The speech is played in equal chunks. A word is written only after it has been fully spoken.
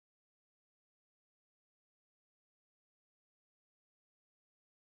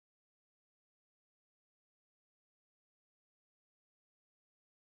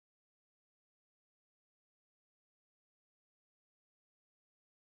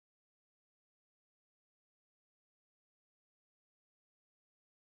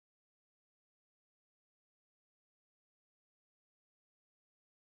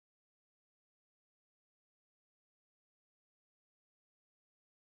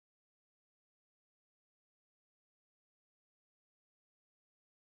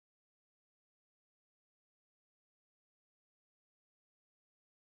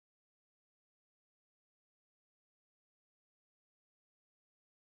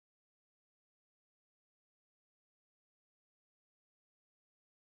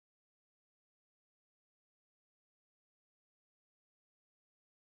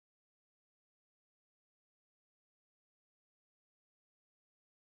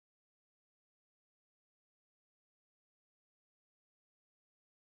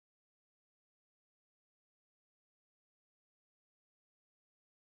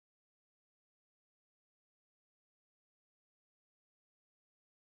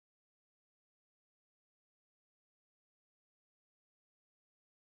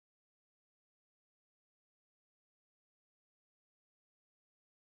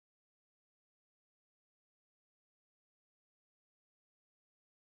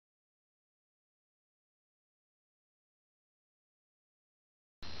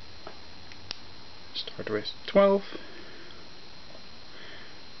Start with 12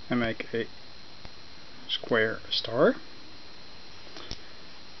 and make a square star.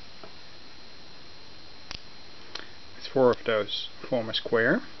 With 4 of those form a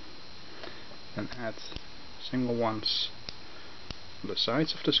square, and add single ones on the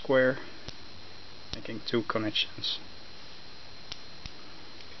sides of the square, making 2 connections,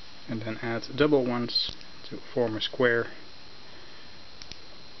 and then add double ones to form a square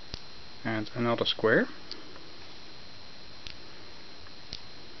and another square.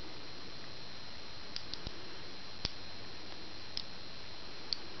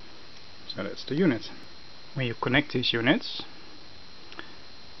 So that's the unit. When you connect these units,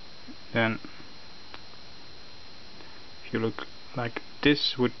 then if you look like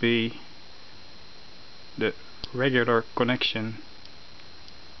this would be the regular connection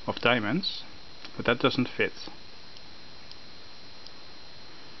of diamonds, but that doesn't fit.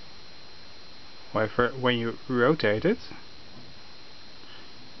 However, when you rotate it,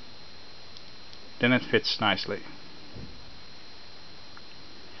 then it fits nicely.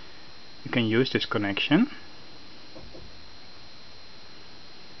 You can use this connection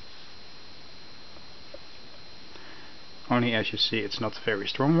only, as you see, it's not a very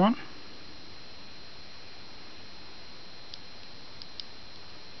strong one.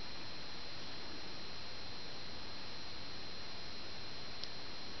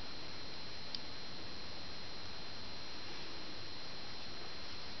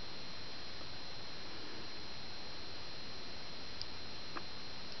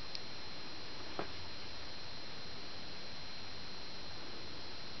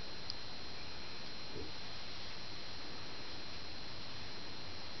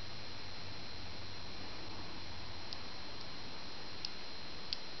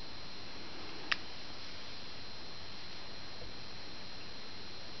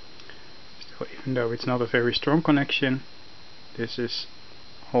 Even though it's not a very strong connection, this is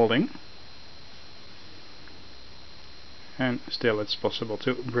holding, and still it's possible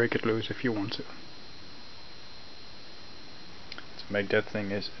to break it loose if you want to. To make that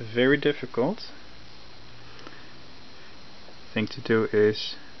thing is very difficult. The thing to do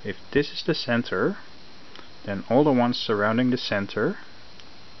is, if this is the center, then all the ones surrounding the center,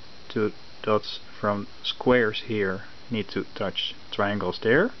 2 dots from squares here, need to touch triangles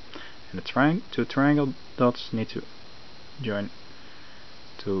there. And the 2 triangle dots need to join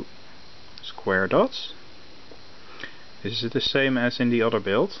 2 square dots. This is the same as in the other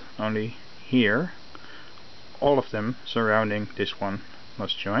build, only here all of them surrounding this one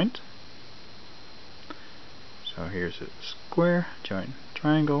must join. So here's a square, join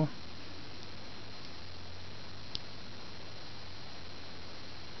triangle.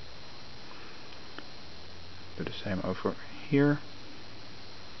 Do the same over here.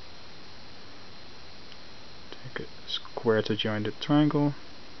 Take a square to join the triangle,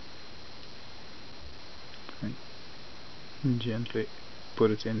 and gently put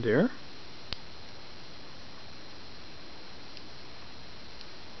it in there.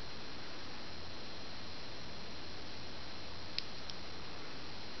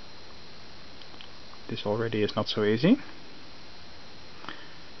 This already is not so easy.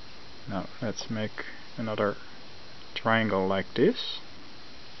 Now let's make another triangle like this.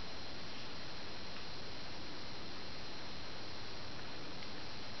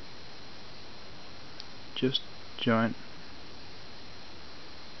 Just join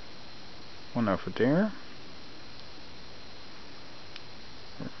one over there,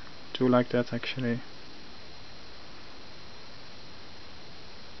 or 2 like that actually.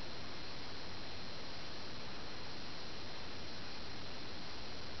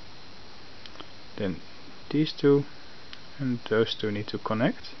 Then these 2 and those 2 need to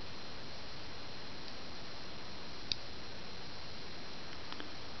connect.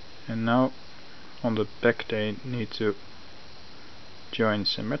 And now on the back they need to join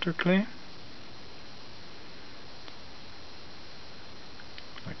symmetrically,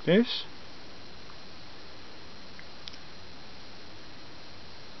 like this.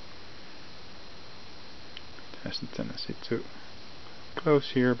 It has the tendency to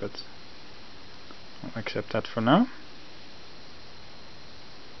close here, but I'll accept that for now.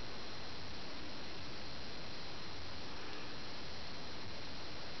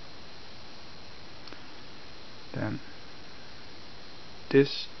 Then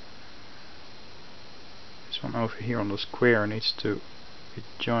this one over here on the square needs to be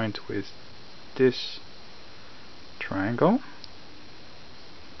joined with this triangle.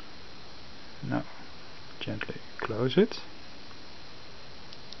 Now gently close it.